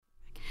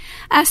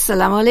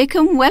Assalamu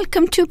alaikum.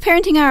 Welcome to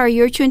Parenting Hour.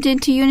 You're tuned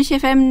into Unity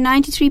FM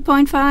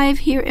 93.5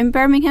 here in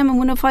Birmingham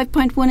and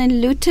 105.1 in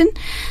Luton.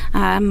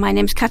 My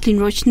name's Kathleen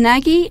Roach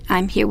Nagy.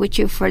 I'm here with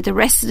you for the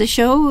rest of the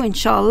show,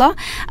 inshallah.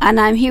 And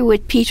I'm here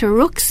with Peter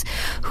Rooks,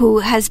 who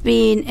has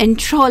been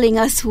enthralling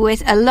us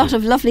with a lot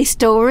of lovely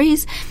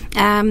stories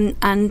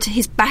and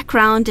his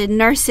background in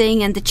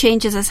nursing and the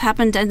changes that's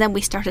happened. And then we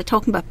started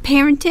talking about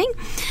parenting.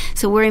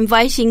 So we're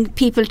inviting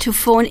people to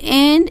phone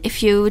in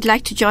if you would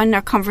like to join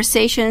our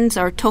conversations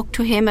or talk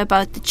to him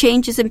about the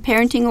changes in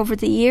parenting over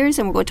the years.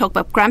 And we're going to talk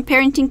about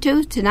grandparenting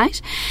too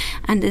tonight.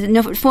 And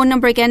the phone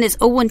number again is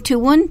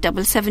 0121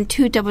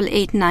 772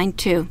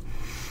 8892.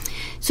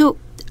 So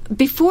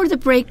before the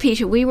break,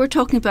 Peter, we were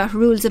talking about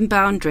rules and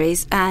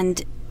boundaries,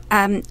 and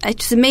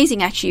it's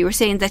amazing actually. You were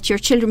saying that your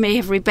children may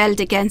have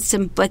rebelled against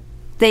them, but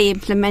they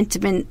implement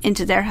them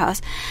into their house.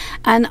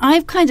 And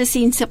I've kind of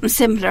seen something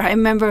similar. I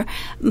remember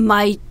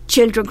my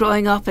children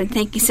growing up and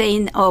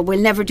saying, oh, we'll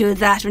never do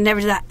that, we'll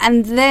never do that.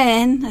 And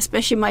then,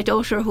 especially my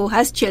daughter who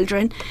has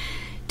children,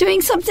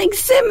 doing something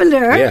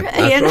similar. Yeah,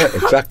 that's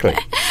right, exactly.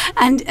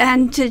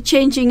 and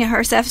changing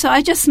herself. So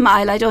I just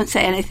smile, I don't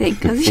say anything.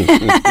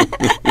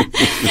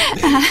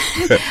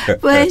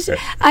 But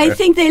I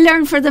think they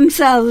learn for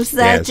themselves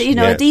that,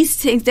 these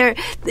things,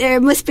 there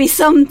must be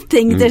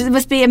something, there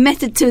must be a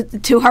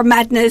method to her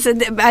madness,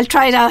 and I'll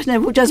try it out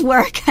and it does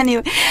work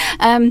anyway.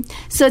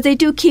 So they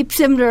do keep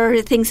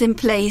similar things in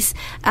place.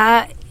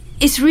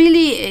 It's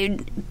really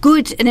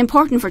good and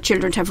important for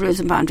children to have rules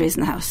and boundaries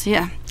in the house,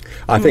 yeah.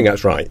 I think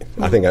that's right.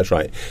 I think that's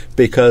right.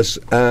 Because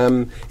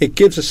it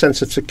gives a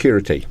sense of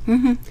security.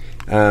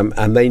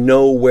 And they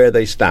know where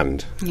they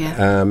stand.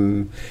 Yeah.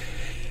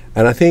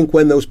 And I think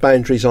when those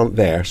boundaries aren't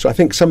there, so I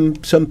think some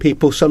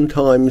people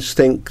sometimes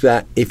think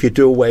that if you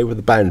do away with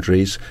the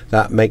boundaries,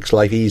 that makes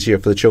life easier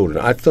for the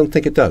children. I don't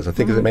think it does. I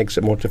think it makes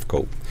it more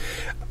difficult.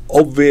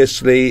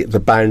 Obviously,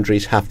 the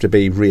boundaries have to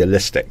be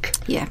realistic.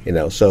 Yeah.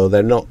 So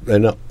they're not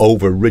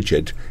over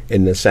rigid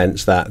in the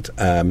sense that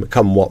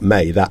come what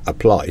may, that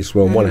applies.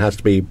 Well, one has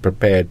to be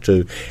prepared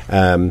to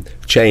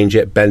change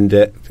it, bend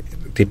it,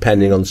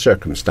 depending on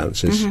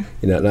circumstances.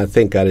 And I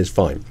think that is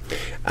fine.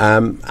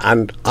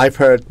 And I've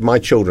heard my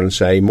children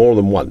say more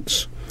than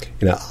once,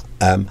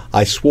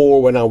 I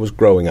swore when I was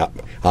growing up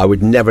I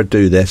would never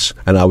do this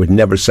and I would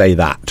never say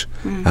that.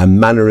 And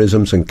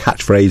mannerisms and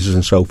catchphrases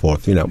and so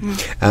forth,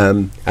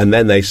 and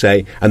then they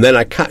say, and then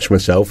I catch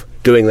myself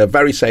doing the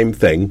very same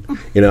thing,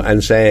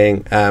 and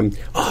saying,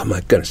 oh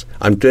my goodness,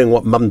 I'm doing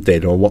what Mum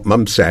did or what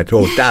Mum said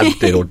or Dad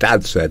did or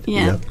Dad said.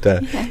 So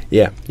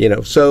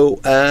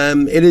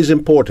it is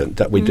important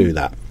that we do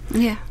that.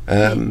 Yeah,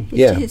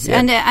 it is.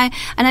 Yeah.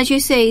 And as you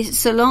say,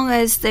 so long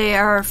as they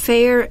are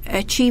fair,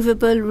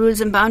 achievable rules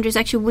and boundaries,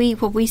 actually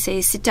what we say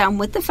is sit down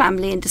with the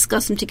family and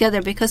discuss them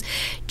together, because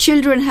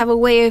children have a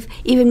way of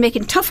even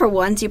making tougher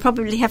ones. You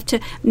probably have to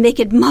make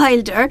it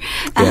milder,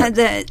 but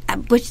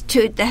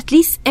at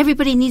least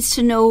everybody needs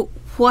to know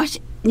what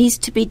needs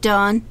to be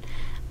done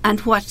and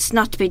what's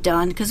not to be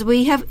done, because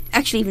we have,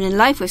 actually even in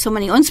life, we have so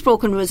many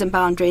unspoken rules and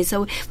boundaries,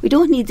 so we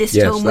don't need this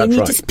tone, we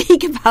need to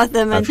speak about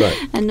them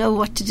and know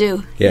what to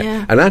do.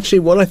 Yeah. And actually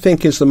what I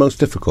think is the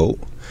most difficult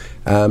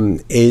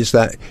is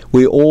that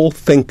we all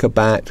think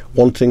about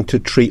wanting to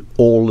treat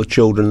all the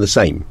children the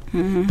same,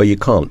 but you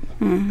can't,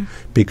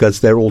 because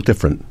they're all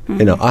different.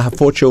 I have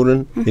 4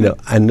 children,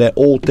 and they're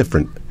all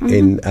different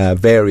in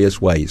various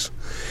ways.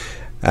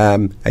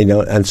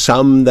 And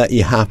some that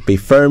you have to be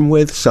firm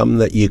with, some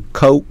that you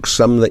coax,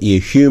 some that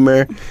you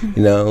humour,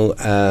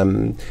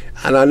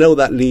 and I know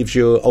that leaves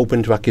you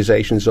open to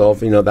accusations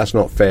of, that's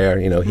not fair,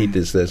 he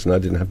did this and I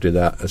didn't have to do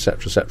that,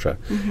 etc., etc.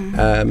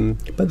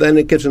 But then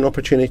it gives an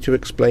opportunity to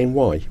explain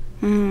why.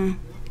 And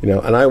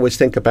I always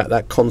think about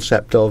that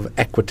concept of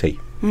equity.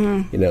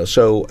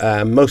 So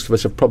most of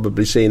us have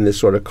probably seen this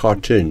sort of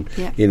cartoon,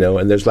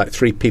 and there's like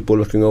 3 people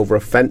looking over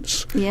a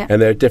fence,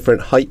 and they're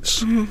different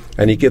heights,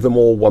 and you give them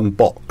all one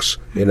box,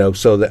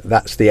 so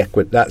that's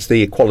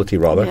the equality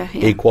rather,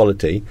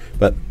 equality,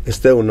 but it's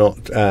still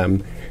not.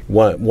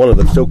 One of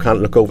them still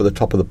can't look over the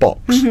top of the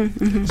box,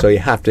 so you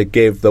have to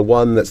give the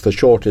one that's the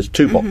shortest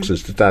 2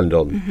 boxes to stand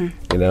on,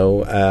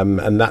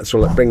 and that's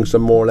all. It brings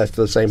them more or less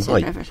to the same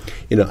height,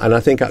 and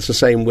I think that's the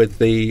same with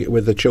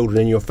the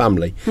children in your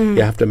family.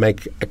 You have to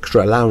make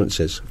extra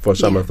allowances for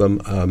some of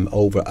them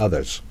over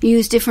others.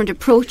 Use different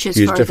approaches.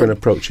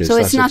 So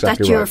it's not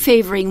that you're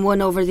favouring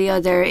one over the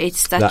other.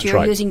 It's that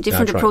you're using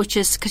different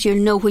approaches, because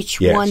you'll know which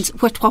ones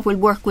what will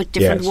work with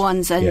different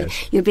ones, and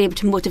you'll be able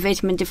to motivate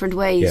them in different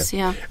ways.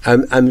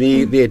 And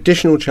the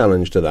additional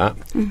challenge to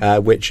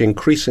that, which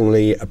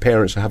increasingly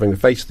parents are having to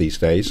face these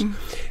days,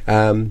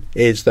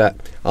 is that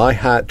I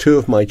had 2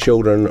 of my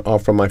children are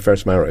from my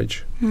first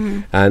marriage,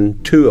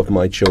 and 2 of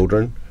my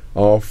children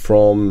are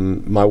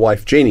from my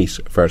wife Jeannie's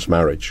first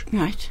marriage.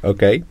 Right.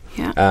 Okay.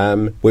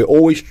 Yeah. We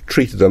always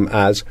treated them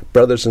as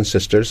brothers and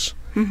sisters.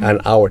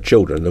 And our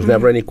children. There's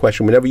never any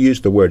question. We never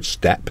used the word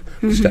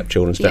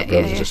stepchildren,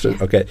 stepbrothers and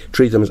sisters. Okay,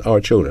 treat them as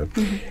our children.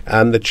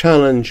 And the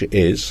challenge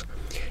is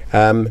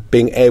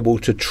being able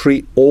to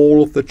treat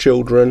all of the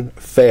children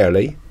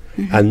fairly,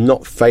 and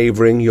not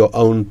favouring your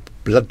own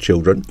blood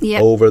children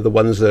over the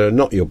ones that are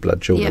not your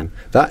blood children.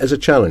 That is a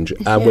challenge.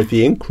 And with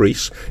the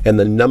increase in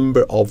the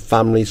number of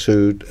families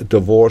who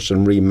divorce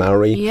and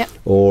remarry,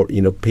 or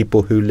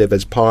people who live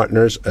as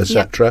partners,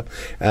 etc.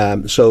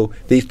 So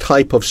these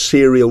type of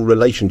serial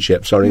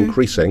relationships are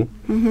increasing,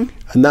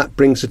 and that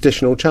brings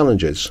additional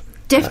challenges.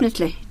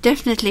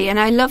 Definitely. And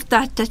I love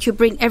that you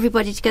bring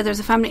everybody together as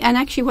a family. And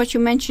actually what you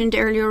mentioned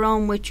earlier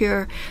on with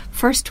your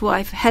first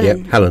wife,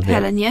 Helen,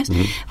 yes?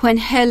 Mm-hmm. When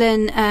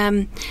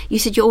Helen, you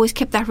said you always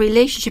kept that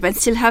relationship and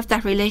still have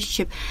that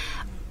relationship.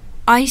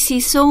 I see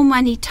so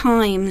many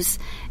times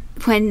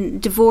when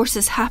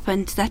divorces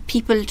happened that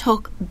people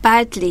talk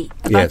badly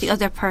about the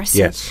other person.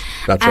 Yes,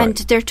 that's right. And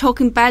they're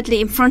talking badly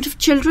in front of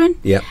children.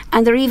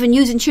 And they're even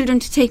using children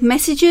to take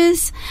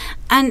messages.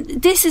 And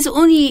this is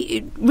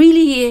only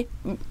really...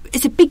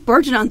 It's a big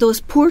burden on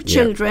those poor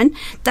children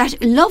that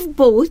love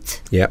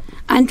both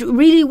and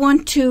really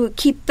want to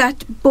keep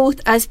that both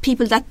as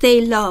people that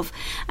they love.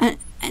 And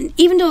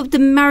even though the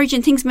marriage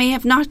and things may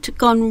have not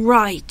gone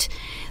right,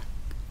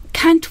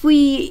 can't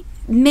we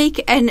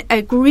make an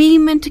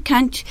agreement?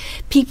 Can't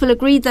people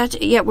agree that,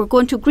 we're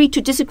going to agree to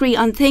disagree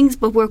on things,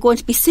 but we're going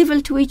to be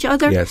civil to each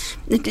other? Yes.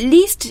 At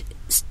least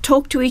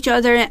talk to each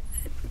other.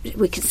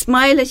 We can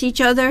smile at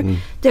each other.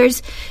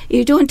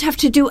 You don't have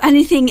to do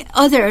anything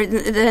other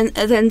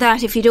than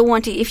that if you don't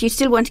want to. If you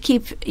still want to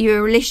keep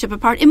your relationship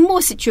apart, in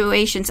most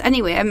situations,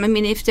 anyway. I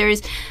mean, if there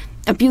is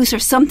abuse or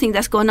something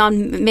that's going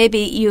on, maybe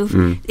you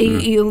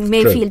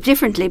may feel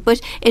differently. But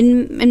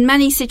in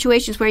many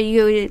situations where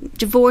you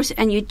divorce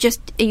and you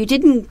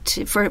didn't,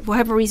 for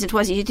whatever reason it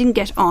was, you didn't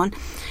get on.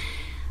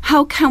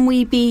 How can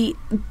we be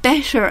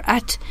better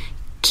at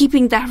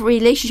keeping that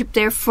relationship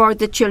there for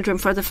the children,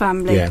 for the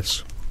family?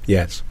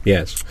 Yes.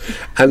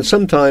 And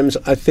sometimes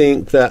I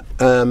think that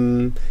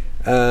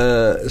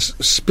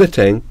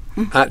splitting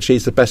actually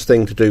is the best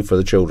thing to do for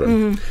the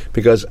children.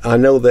 Because I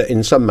know that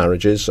in some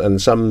marriages and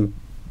some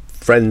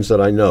friends that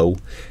I know,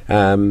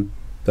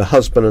 the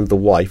husband and the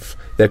wife,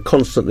 they're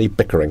constantly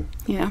bickering.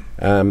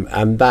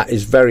 And that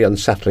is very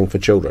unsettling for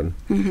children.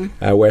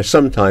 Where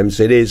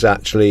sometimes it is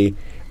actually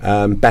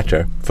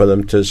better for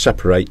them to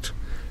separate.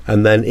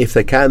 And then if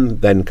they can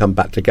then come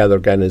back together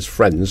again as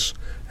friends,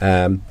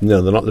 they're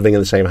not living in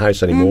the same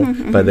house anymore,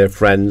 but they're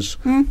friends.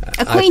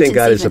 I think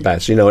that is the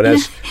best. And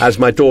as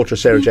my daughter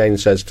Sarah Jane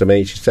says to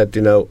me, she said,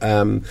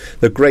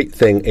 the great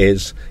thing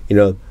is,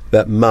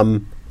 that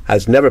Mum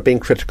has never been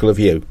critical of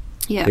you.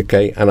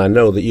 Okay, and I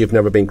know that you've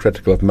never been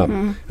critical of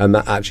Mum, and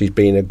that actually has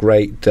been a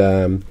great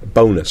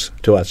bonus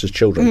to us as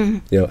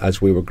children,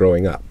 as we were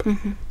growing up.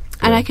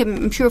 And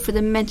I'm sure for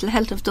the mental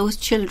health of those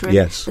children,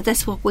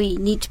 that's what we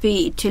need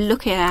to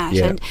look at.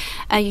 And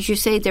as you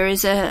say, there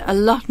is a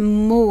lot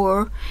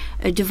more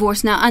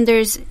divorce now. And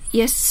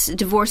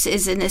divorce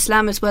is in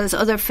Islam as well as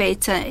other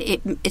faiths.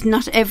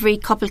 Not every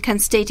couple can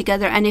stay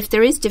together. And if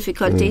there is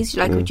difficulties,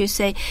 like what you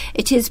say,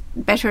 it is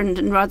better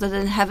rather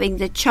than having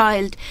the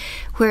child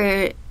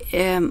where...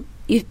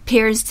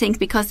 parents think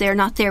because they're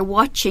not there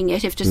watching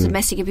it, if there's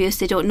domestic abuse,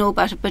 they don't know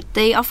about it, but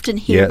they often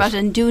hear about it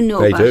and do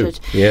know about it.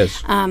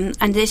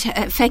 And it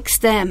affects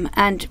them,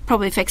 and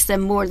probably affects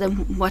them more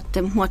than what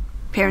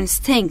parents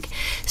think.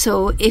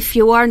 So if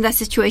you are in that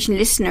situation,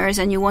 listeners,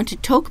 and you want to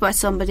talk about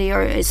somebody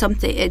or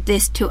something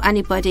this to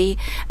anybody,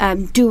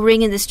 do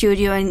ring in the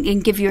studio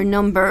and give your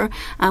number,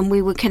 and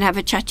we can have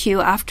a chat to you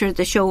after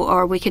the show,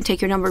 or we can take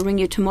your number and ring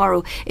you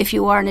tomorrow if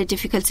you are in a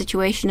difficult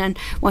situation and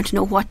want to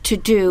know what to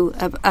do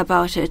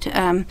about it,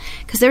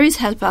 because there is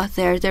help out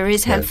there. There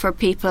is help for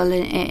people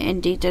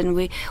indeed, and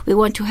we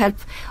want to help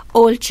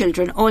all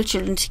children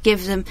to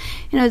give them,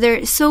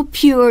 they're so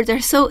pure, they're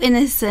so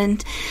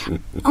innocent,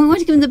 and we want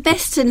to give them the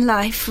best in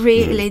life,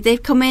 really.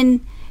 They've come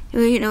in,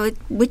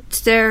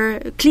 with their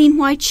clean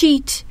white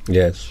sheet.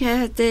 And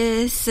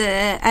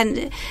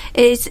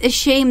it's a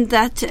shame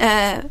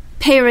that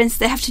parents,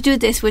 they have to do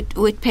this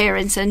with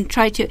parents and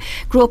try to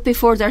grow up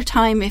before their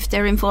time if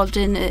they're involved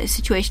in a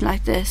situation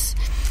like this.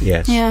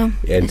 Indeed.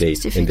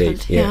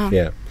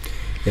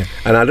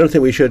 And I don't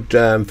think we should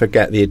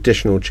forget the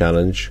additional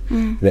challenge.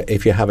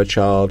 If you have a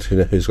child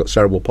who's got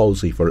cerebral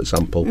palsy, for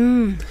example,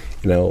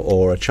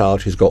 or a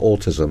child who's got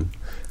autism,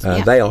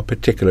 they are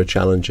particular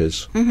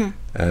challenges.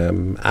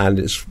 And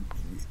it's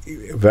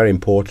very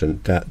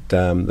important that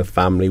the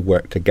family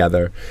work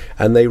together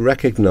and they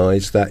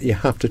recognise that you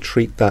have to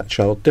treat that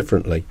child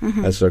differently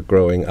as they're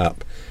growing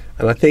up.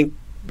 And I think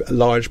a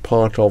large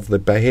part of the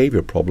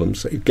behaviour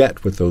problems that you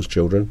get with those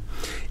children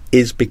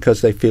is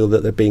because they feel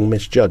that they're being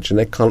misjudged, and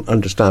they can't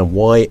understand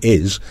why it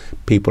is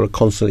people are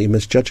constantly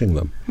misjudging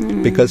them,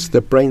 because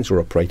their brains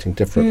are operating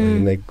differently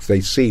and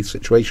they see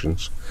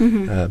situations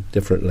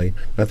differently.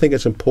 And I think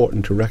it's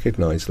important to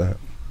recognise that.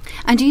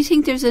 And do you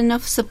think there's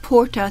enough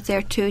support out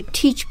there to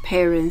teach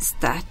parents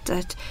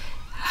that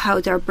how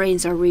their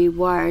brains are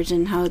rewired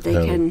and how they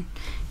can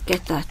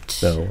get that?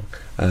 No.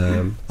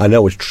 I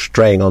know we're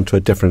straying onto a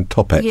different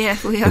topic. Yeah,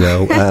 we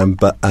are.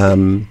 But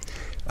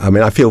I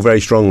mean, I feel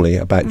very strongly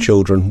about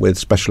children with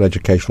special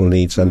educational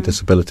needs and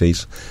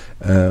disabilities,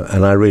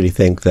 and I really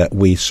think that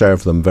we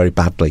serve them very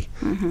badly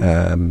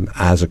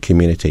as a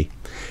community.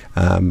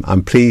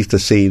 I'm pleased to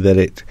see that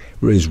it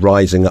is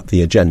rising up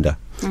the agenda,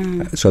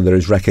 so there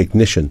is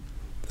recognition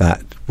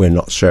that we're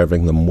not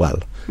serving them well,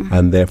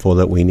 and therefore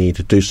that we need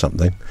to do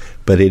something.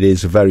 But it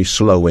is very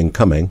slow in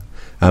coming,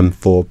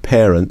 for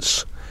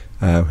parents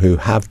who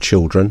have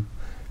children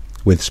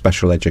with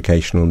special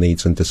educational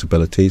needs and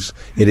disabilities,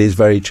 it is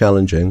very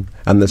challenging,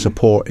 and the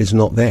support is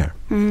not there.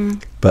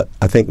 But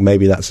I think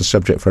maybe that's a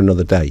subject for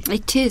another day.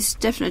 It is,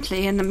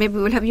 definitely, and maybe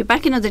we'll have you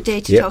back another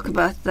day to talk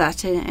about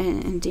that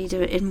indeed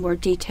in more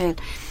detail.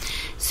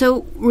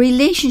 So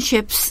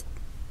relationships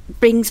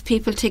brings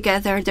people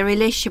together. The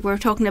relationship, we're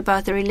talking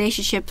about the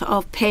relationship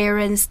of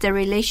parents, the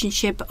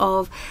relationship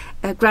of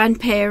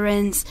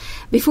grandparents.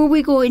 Before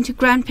we go into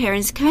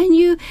grandparents, can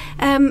you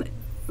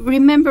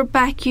remember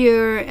back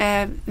your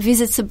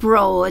visits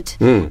abroad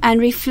and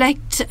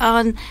reflect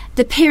on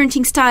the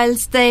parenting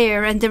styles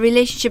there and the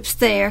relationships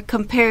there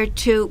compared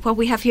to what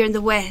we have here in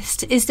the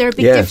West? Is there a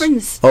big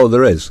difference? Oh,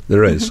 there is.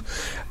 There is.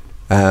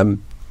 The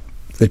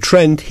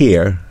trend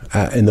here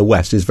in the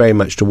West is very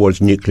much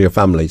towards nuclear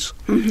families,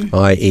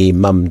 i.e.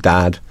 mum,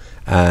 dad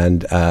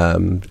and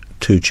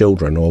 2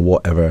 children or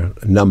whatever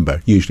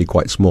number, usually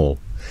quite small.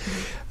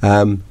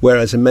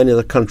 Whereas in many of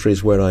the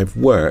countries where I've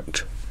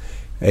worked,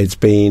 it's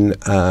been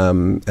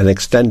an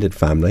extended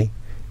family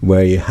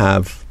where you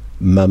have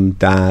mum,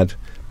 dad,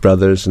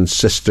 brothers and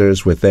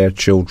sisters with their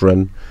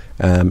children.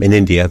 In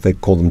India, they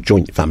call them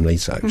joint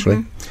families,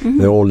 actually.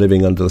 They're all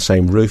living under the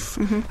same roof,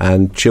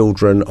 and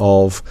children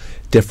of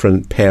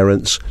different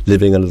parents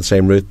living under the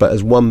same roof, but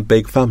as one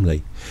big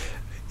family.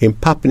 In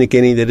Papua New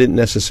Guinea, they didn't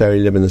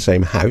necessarily live in the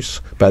same house,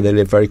 but they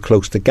lived very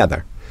close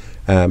together.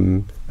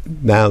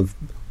 Now,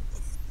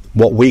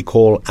 what we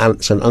call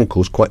aunts and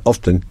uncles quite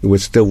often were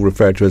still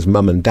referred to as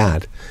mum and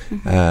dad,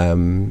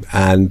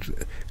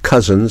 and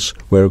cousins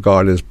were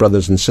regarded as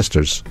brothers and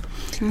sisters,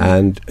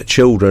 and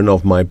children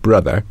of my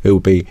brother, who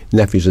would be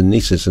nephews and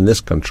nieces in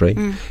this country,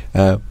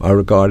 are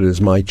regarded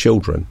as my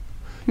children.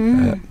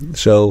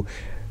 So,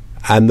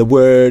 and the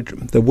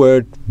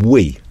word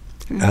we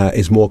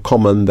is more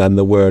common than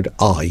the word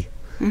I.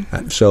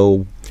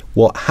 So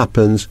what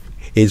happens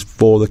is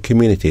for the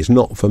community. It's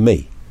not for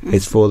me.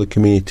 It's for the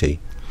community.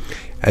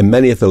 In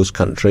many of those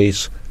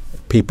countries,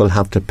 people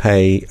have to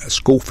pay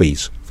school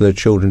fees for their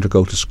children to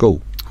go to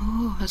school.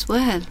 Oh, as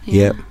well.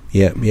 Yeah.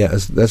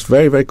 That's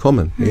very, very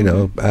common. You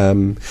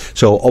know,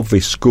 so obviously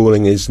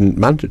schooling isn't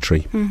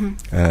mandatory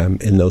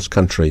in those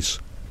countries.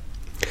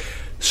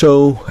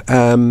 So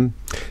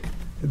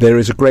there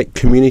is a great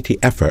community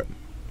effort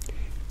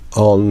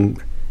on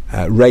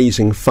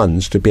raising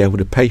funds to be able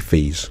to pay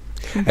fees.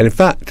 And in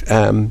fact,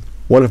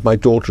 one of my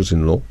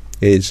daughters-in-law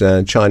is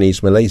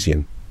Chinese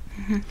Malaysian.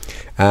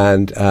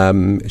 And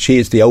she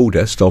is the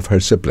oldest of her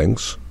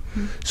siblings.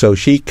 So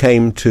she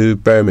came to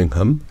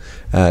Birmingham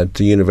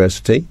to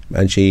university,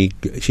 and she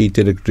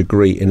did a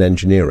degree in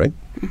engineering.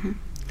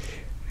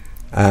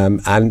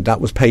 And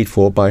that was paid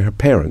for by her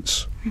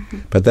parents.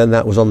 But then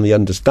that was on the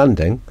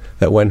understanding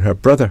that when her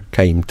brother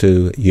came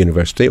to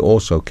university,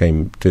 also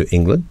came to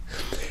England,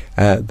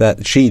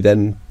 that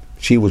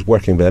she was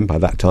working with them by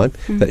that time,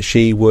 that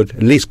she would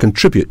at least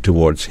contribute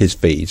towards his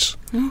fees,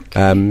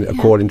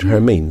 according to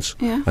her means.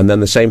 And then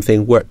the same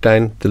thing worked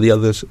down to the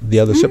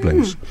other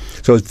siblings.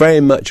 So it's very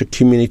much a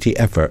community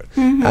effort,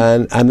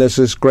 and there's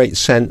this great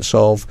sense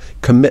of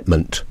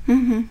commitment,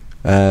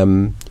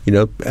 you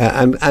know,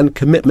 and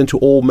commitment to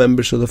all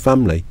members of the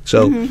family.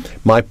 So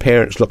my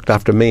parents looked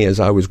after me as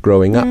I was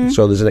growing up,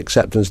 so there's an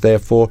acceptance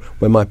therefore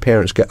when my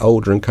parents get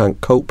older and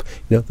can't cope,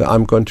 you know, that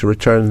I'm going to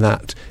return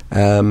that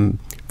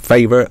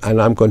favour,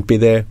 and I'm going to be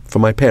there for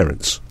my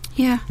parents.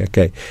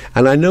 Okay.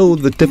 And I know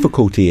the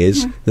difficulty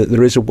is that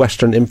there is a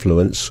Western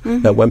influence,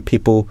 that when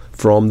people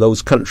from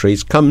those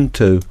countries come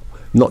to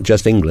not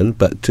just England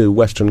but to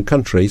Western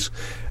countries,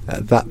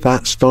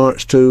 that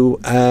starts to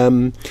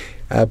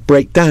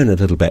break down a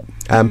little bit,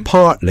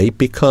 partly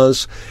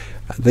because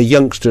the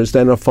youngsters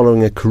then are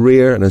following a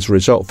career, and as a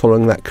result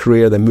following that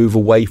career they move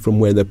away from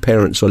where their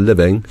parents are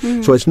living.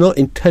 So it's not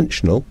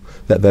intentional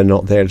that they're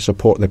not there to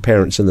support their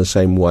parents in the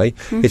same way.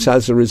 It's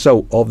as a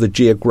result of the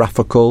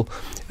geographical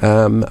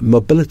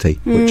mobility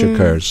which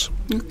occurs.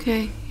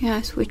 Okay,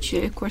 yes, which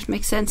of course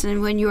makes sense.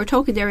 And when you were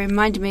talking there, it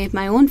reminded me of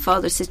my own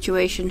father's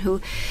situation,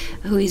 who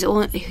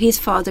his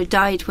father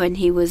died when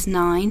he was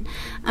 9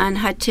 and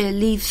had to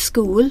leave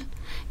school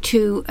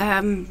to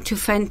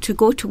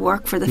go to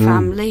work for the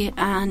family,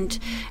 and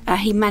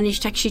he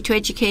managed actually to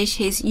educate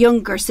his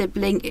younger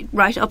sibling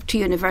right up to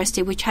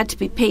university, which had to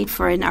be paid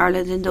for in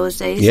Ireland in those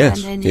days.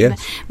 Yes, and then he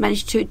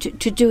managed to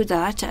do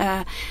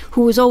that.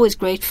 Who was always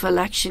grateful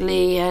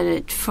actually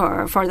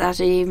for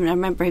that. I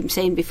remember him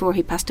saying before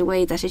he passed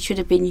away that it should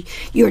have been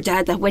your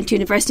dad that went to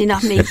university,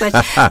 not me. But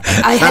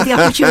I had the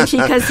opportunity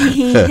because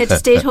he had to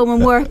stay at home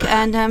and work,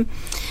 and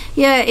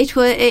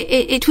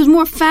it was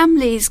more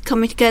families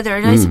coming together,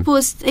 and I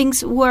suppose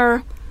things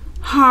were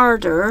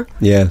harder.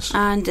 Yes.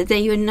 And they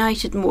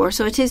united more.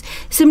 So it is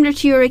similar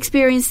to your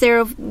experience there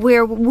of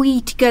where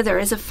we together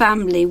as a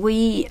family,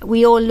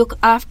 we all look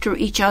after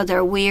each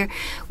other. We're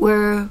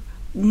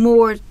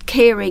more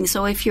caring.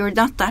 So if you're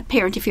not that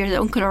parent, if you're the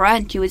uncle or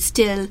aunt, you would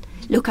still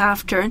look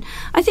after. And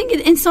I think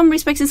in some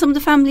respects, in some of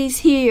the families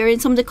here,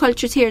 in some of the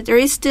cultures here, there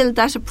is still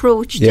that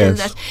approach. Yes,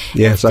 that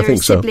yes, I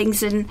think so.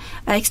 Siblings and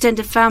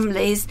extended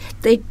families,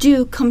 they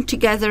do come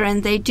together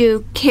and they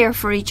do care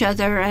for each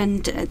other,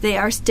 and they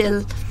are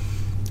still.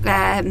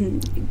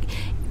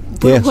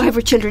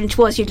 Whoever children it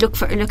was, you'd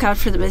look out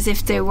for them as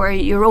if they were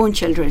your own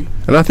children.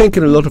 And I think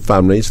in a lot of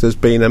families, there's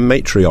been a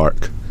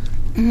matriarch.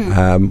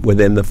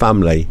 Within the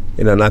family,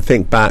 and I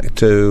think back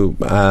to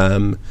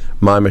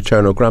my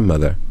maternal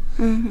grandmother,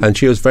 and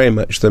she was very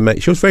much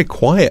she was very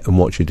quiet in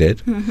what she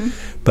did,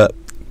 but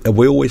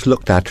we always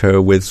looked at her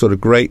with sort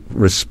of great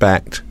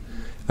respect,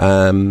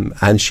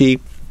 and she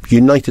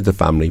united the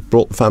family,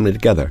 brought the family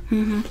together.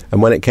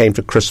 And when it came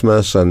to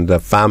Christmas and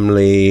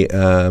family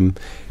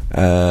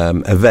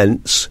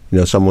events,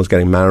 someone was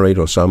getting married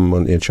or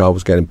a child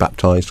was getting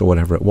baptised or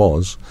whatever it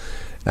was,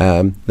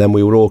 then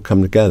we would all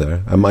come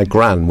together, and my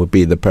gran would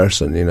be the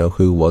person,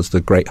 who was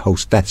the great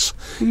hostess,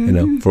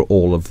 for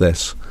all of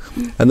this.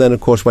 And then,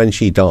 of course, when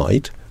she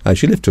died,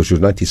 she lived till she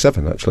was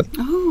 97, actually.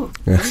 Oh,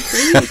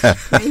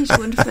 great,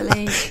 wonderful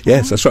age.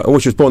 Yes, that's right. Well,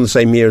 she was born the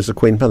same year as the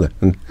Queen Mother.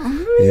 And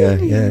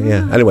really?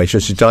 Yeah. Anyway,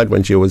 she died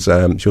when she was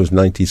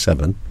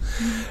 97.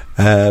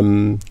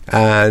 Then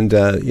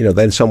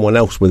someone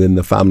else within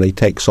the family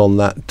takes on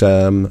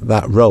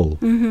that role.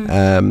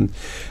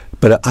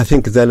 But I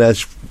think then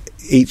as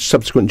each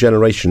subsequent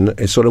generation,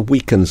 it sort of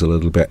weakens a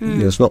little bit.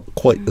 It's not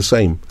quite the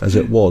same as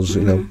it was,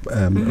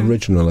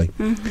 originally.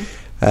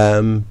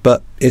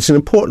 But it's an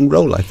important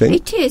role, I think.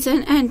 It is,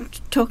 and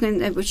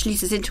talking, which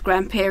leads us into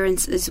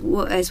grandparents as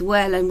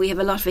well, and we have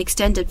a lot of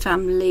extended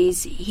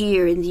families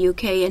here in the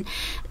UK, and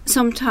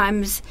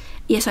sometimes,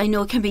 yes, I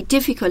know it can be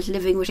difficult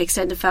living with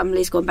extended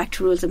families, going back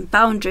to rules and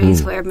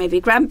boundaries, where maybe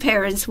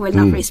grandparents will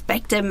not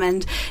respect them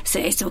and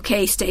say it's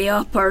okay, stay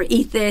up or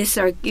eat this,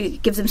 or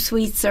give them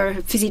sweets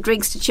or fizzy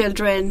drinks to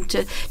children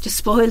to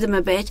spoil them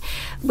a bit.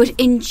 But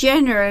in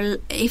general,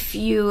 if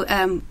you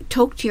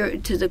talk to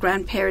the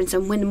grandparents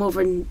and win them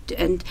over and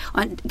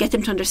get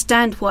them to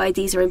understand why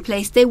these are in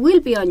place, they will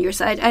be on your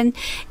side, and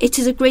it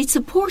is a great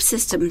support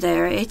system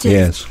there. It is,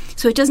 yes.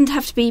 So it doesn't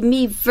have to be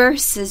me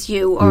versus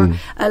you, or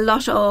a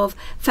lot of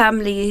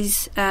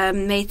families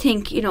may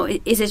think,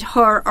 is it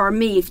her or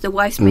me? If the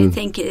wives may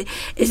think,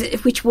 is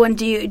it, which one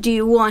do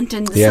you want?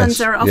 And the sons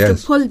are often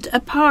pulled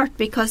apart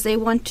because they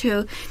want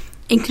to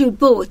include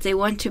both. They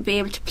want to be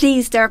able to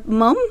please their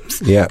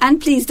mums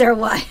and please their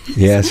wives.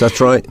 Yes, that's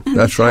right.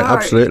 That's right.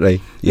 Hard.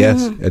 Absolutely.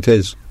 Yes, it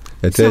is.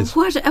 It is.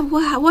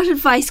 What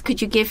advice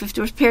could you give if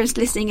there was parents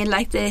listening in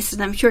like this,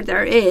 and I'm sure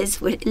there is,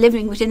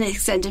 living within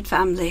extended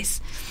families?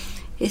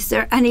 Is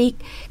there any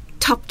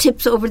top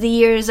tips over the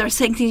years, or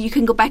something you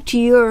can go back to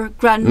your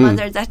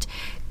grandmother that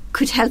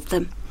could help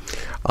them?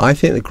 I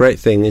think the great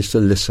thing is to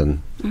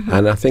listen,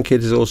 and I think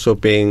it is also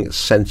being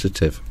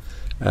sensitive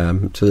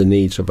to the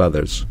needs of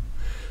others.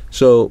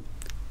 So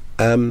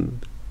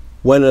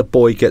when a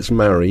boy gets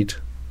married,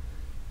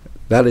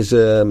 that is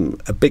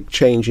a big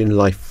change in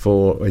life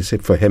for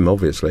him,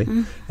 obviously,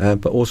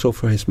 but also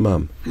for his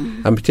mum,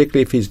 and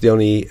particularly if he's the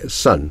only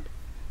son.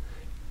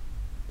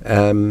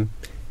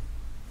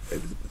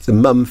 The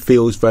mum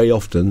feels very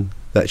often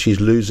that she's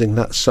losing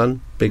that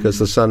son because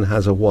the son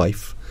has a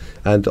wife,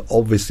 and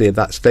obviously at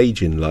that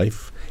stage in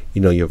life,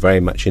 you're very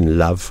much in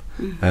love,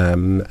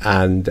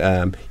 and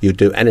you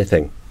do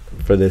anything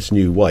for this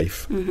new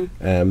wife,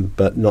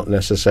 but not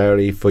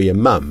necessarily for your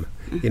mum,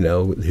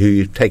 who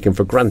you've taken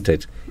for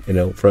granted,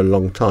 for a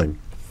long time.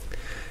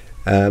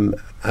 And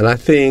I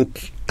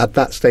think at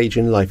that stage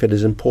in life, it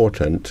is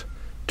important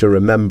to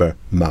remember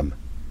mum,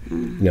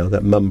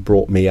 that mum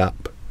brought me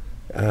up.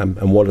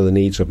 And what are the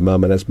needs of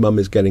mum? And as mum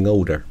is getting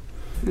older,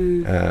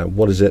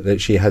 what is it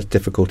that she has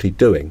difficulty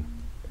doing?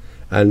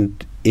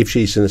 And if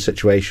she's in a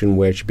situation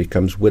where she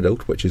becomes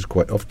widowed, which is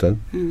quite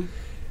often,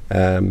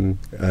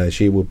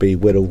 she will be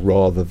widowed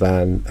rather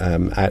than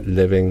than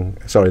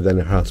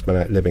her husband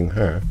outliving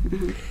her.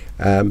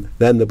 Then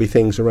there'll be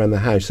things around the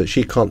house that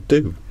she can't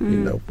do,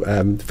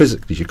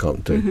 physically she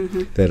can't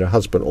do, that her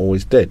husband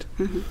always did.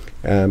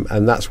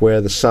 And that's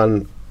where the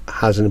son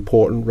has an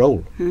important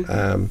role.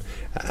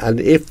 And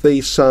if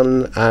the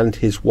son and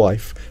his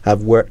wife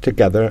have worked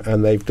together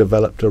and they've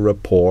developed a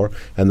rapport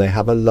and they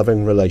have a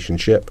loving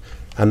relationship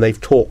and they've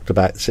talked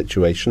about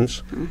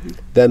situations,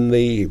 then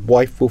the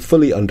wife will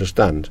fully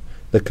understand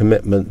the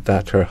commitment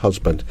that her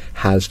husband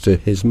has to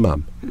his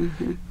mum.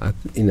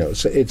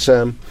 So it's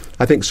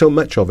I think so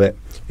much of it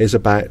is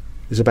about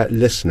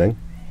listening.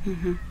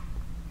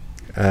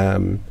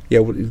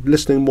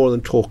 Listening more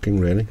than talking,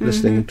 really.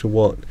 Listening to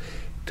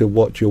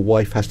what your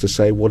wife has to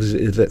say, what is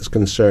it that's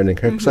concerning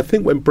her. Because I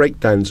think when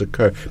breakdowns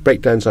occur,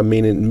 I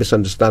mean in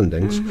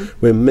misunderstandings,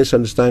 when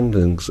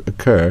misunderstandings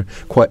occur,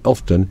 quite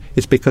often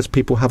it's because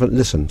people haven't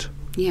listened.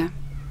 Yeah.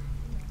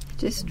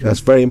 is true. That's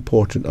very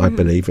important, I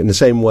believe, in the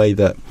same way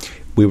that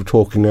we were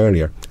talking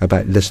earlier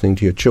about listening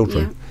to your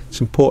children. Yeah. It's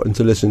important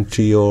to listen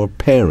to your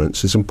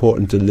parents. It's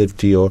important to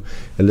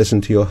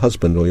listen to your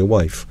husband or your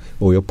wife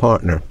or your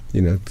partner,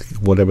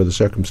 whatever the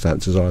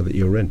circumstances are that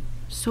you're in.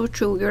 So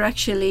true. We were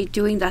actually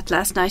doing that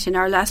last night in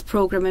our last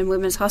programme in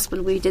Women's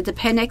Hospital. We did the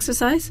pen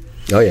exercise.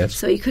 Oh, yes.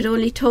 So you could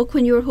only talk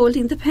when you were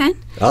holding the pen.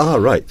 Ah,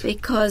 right.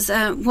 Because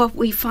what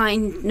we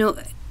find,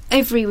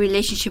 every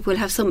relationship will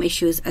have some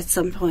issues at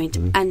some point,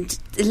 and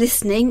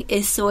listening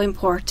is so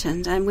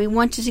important. And we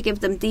wanted to give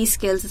them these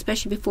skills,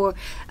 especially before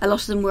a lot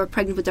of them were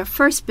pregnant with their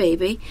first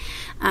baby,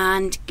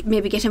 and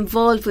maybe get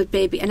involved with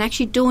baby and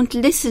actually don't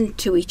listen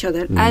to each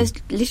other, as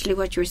literally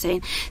what you were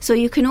saying. So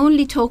you can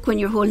only talk when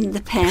you're holding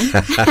the pen.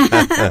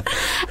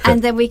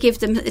 And then we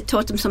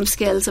taught them some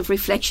skills of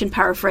reflection,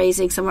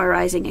 paraphrasing,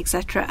 summarising,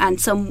 etc., and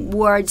some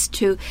words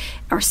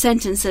or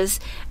sentences.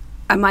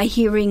 Am I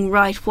hearing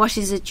right? What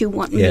is it you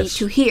want me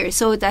to hear?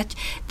 So that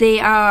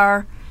they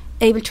are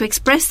able to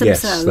express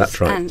themselves,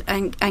 that's right.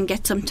 and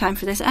get some time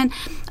for this. And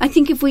I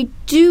think if we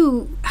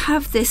do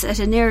have this at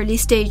an early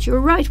stage,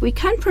 you're right, we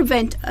can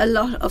prevent a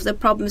lot of the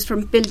problems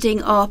from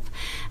building up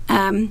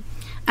and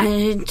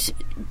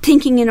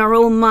thinking in our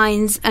own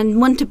minds and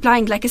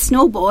multiplying like a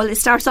snowball. It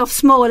starts off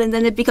small and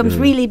then it becomes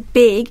really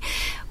big,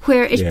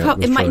 where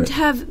it mightn't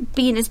have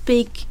been as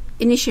big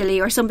initially,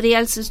 or somebody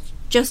else is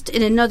just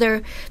in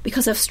another,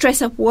 because of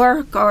stress at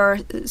work or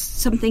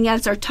something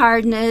else, or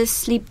tiredness,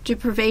 sleep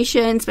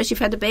deprivation, especially if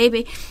you had a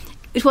baby.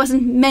 It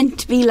wasn't meant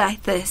to be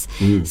like this.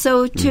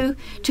 So to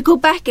go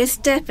back a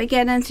step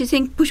again and to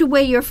think, put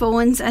away your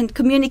phones and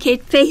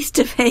communicate face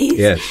to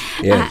face.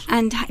 Yes.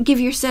 And give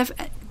yourself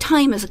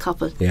time as a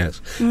couple. Yes.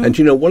 And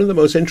one of the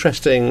most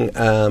interesting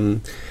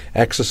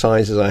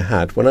exercises I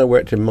had when I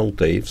worked in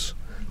Maldives,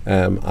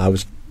 I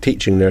was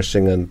teaching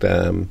nursing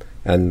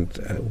and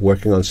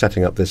working on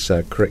setting up this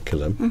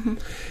curriculum.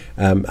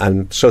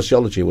 And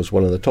sociology was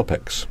one of the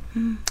topics.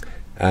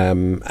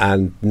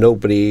 And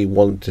nobody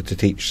wanted to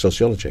teach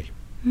sociology.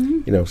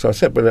 So I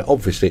said, well,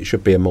 obviously it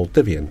should be a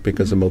Maldivian,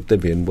 because a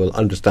Maldivian will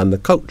understand the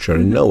culture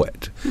and know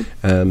it.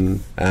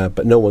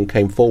 But no one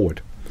came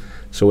forward.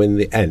 So in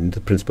the end,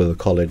 the principal of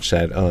the college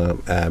said,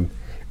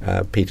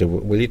 Peter,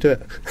 will you do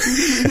it?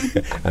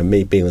 And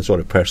me being the sort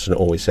of person that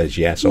always says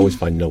yes, always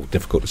find no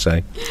difficult to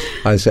say,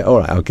 I said, all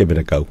right, I'll give it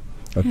a go.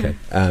 Okay.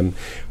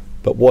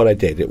 But what I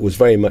did, it was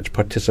very much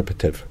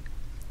participative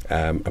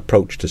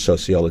approach to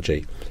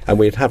sociology. And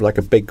we'd have like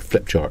a big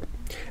flip chart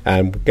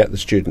and get the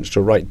students to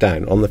write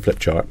down on the flip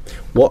chart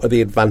what are the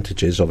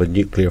advantages of a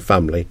nuclear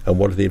family and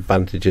what are the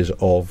advantages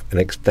of an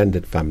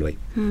extended family.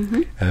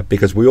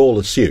 Because we all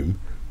assume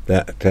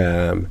that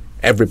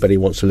everybody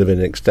wants to live in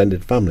an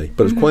extended family.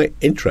 But it's quite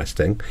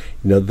interesting,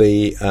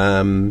 the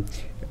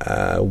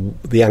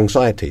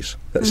anxieties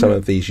that some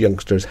of these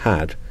youngsters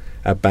had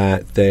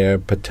about their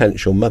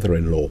potential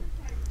mother-in-law.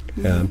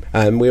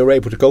 And we were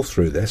able to go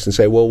through this and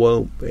say, well,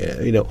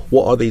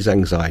 what are these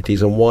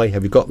anxieties and why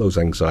have you got those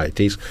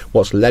anxieties?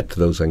 What's led to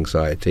those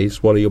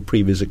anxieties? What are your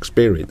previous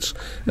experience,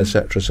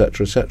 etc.,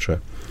 etc.,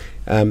 etc.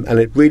 And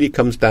it really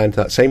comes down to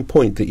that same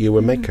point that you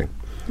were making.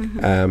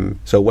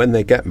 So when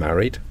they get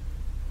married,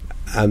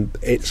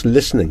 it's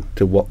listening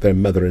to what their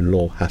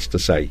mother-in-law has to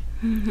say.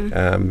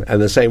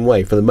 And the same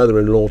way for the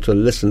mother-in-law to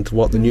listen to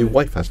what the new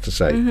wife has to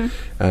say,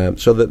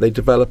 so that they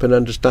develop an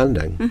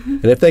understanding.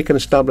 And if they can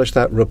establish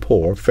that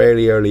rapport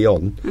fairly early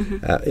on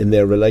in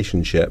their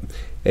relationship,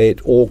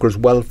 it augurs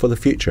well for the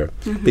future.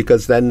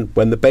 Because then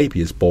when the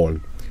baby is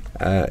born,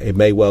 it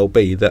may well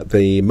be that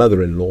the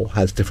mother-in-law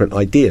has different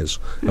ideas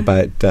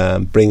about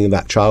bringing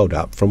that child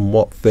up from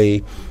what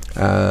the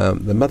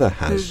mother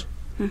has.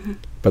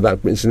 But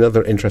that is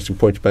another interesting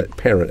point about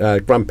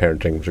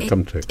grandparenting to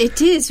come to.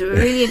 It is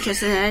really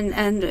interesting,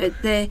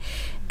 and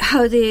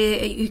how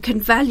you can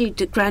value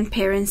the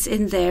grandparents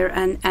in there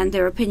and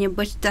their opinion,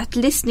 but that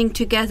listening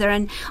together.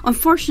 And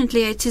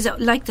unfortunately, it is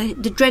like the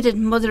dreaded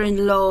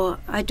mother-in-law.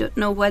 I don't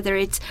know whether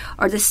it's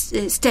or the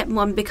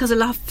stepmom, because a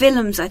lot of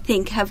films I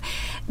think have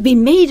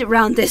been made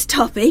around this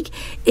topic.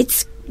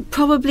 It's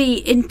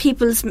probably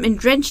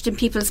drenched in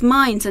people's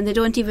minds, and they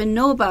don't even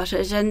know about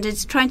it. And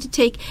it's trying to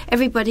take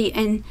everybody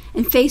in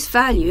face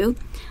value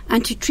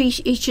and to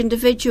treat each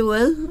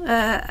individual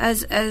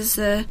as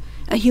a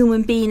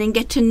human being and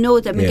get to know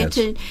them and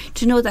get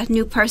to know that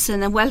new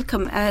person and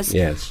welcome as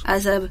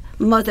a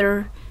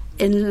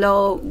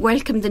mother-in-law,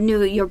 welcome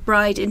your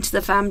bride into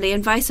the family,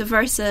 and vice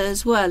versa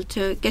as well,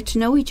 to get to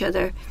know each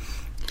other.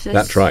 So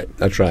that's right.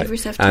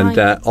 And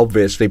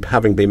obviously,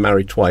 having been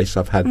married twice,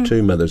 I've had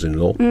two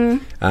mothers-in-law,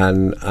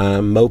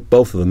 and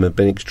both of them have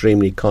been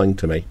extremely kind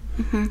to me.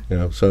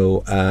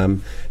 So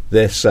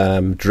this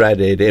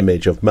dreaded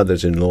image of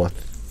mothers-in-law, I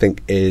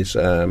think, is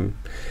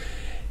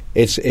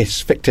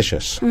it's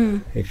fictitious.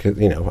 I'm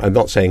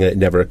not saying that it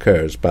never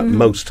occurs, but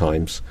most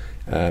times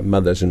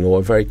mothers-in-law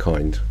are very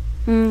kind.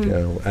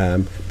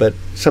 But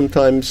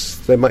sometimes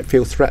they might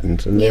feel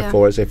threatened, and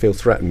therefore, as they feel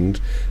threatened,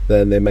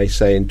 then they may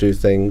say and do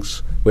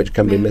things which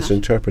can be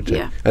misinterpreted.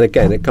 Yeah. And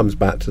again, it comes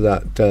back to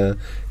that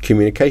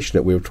communication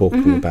that we were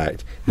talking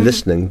about,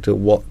 listening to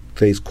what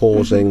is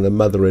causing the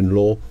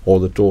mother-in-law or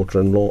the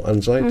daughter-in-law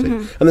anxiety.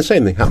 And the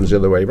same thing happens the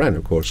other way around,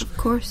 of course. Of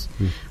course.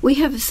 We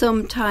have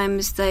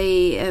sometimes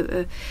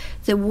the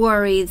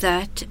worry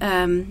that...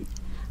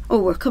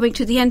 we're coming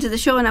to the end of the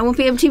show and I won't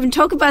be able to even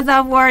talk about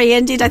that worry.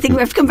 Indeed, I think we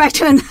have to come back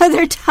to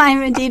another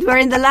time. Indeed, we're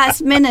in the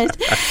last minute.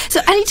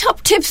 So any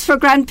top tips for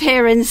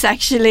grandparents,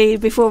 actually,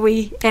 before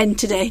we end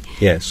today?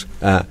 Yes.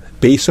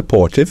 Be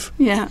supportive.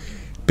 Yeah.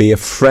 Be a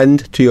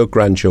friend to your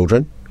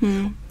grandchildren.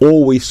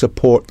 Always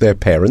support their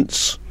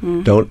parents.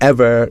 Don't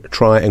ever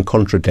try and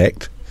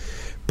contradict.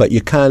 But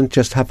you can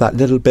just have that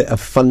little bit of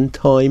fun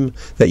time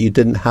that you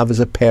didn't have as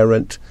a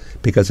parent,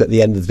 because at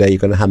the end of the day, you're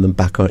going to hand them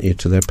back, aren't you,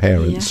 to their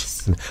parents.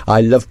 Yes. And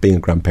I love being a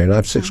grandparent. I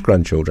have 6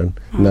 grandchildren,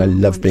 and I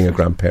love being a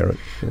grandparent.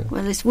 Yeah.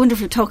 Well, it's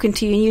wonderful talking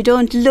to you, and you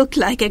don't look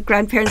like a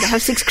grandparent that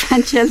have 6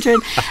 grandchildren.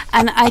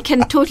 And I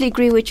can totally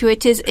agree with you.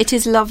 It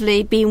is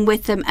lovely being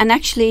with them. And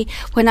actually,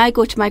 when I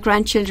go to my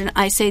grandchildren,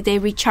 I say they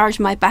recharge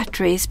my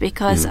batteries,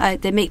 because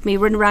they make me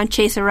run around,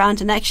 chase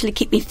around, and actually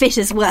keep me fit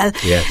as well.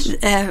 Yes.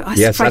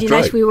 Friday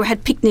night right. we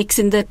had picnics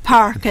in the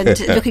park and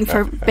looking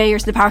for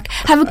bears in the park.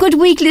 Have a good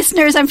week,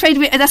 listeners. I'm afraid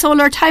that's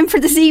all our time for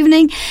this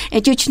evening.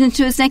 Do tune in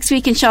to us next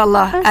week,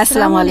 inshallah.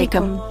 Assalamu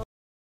alaikum.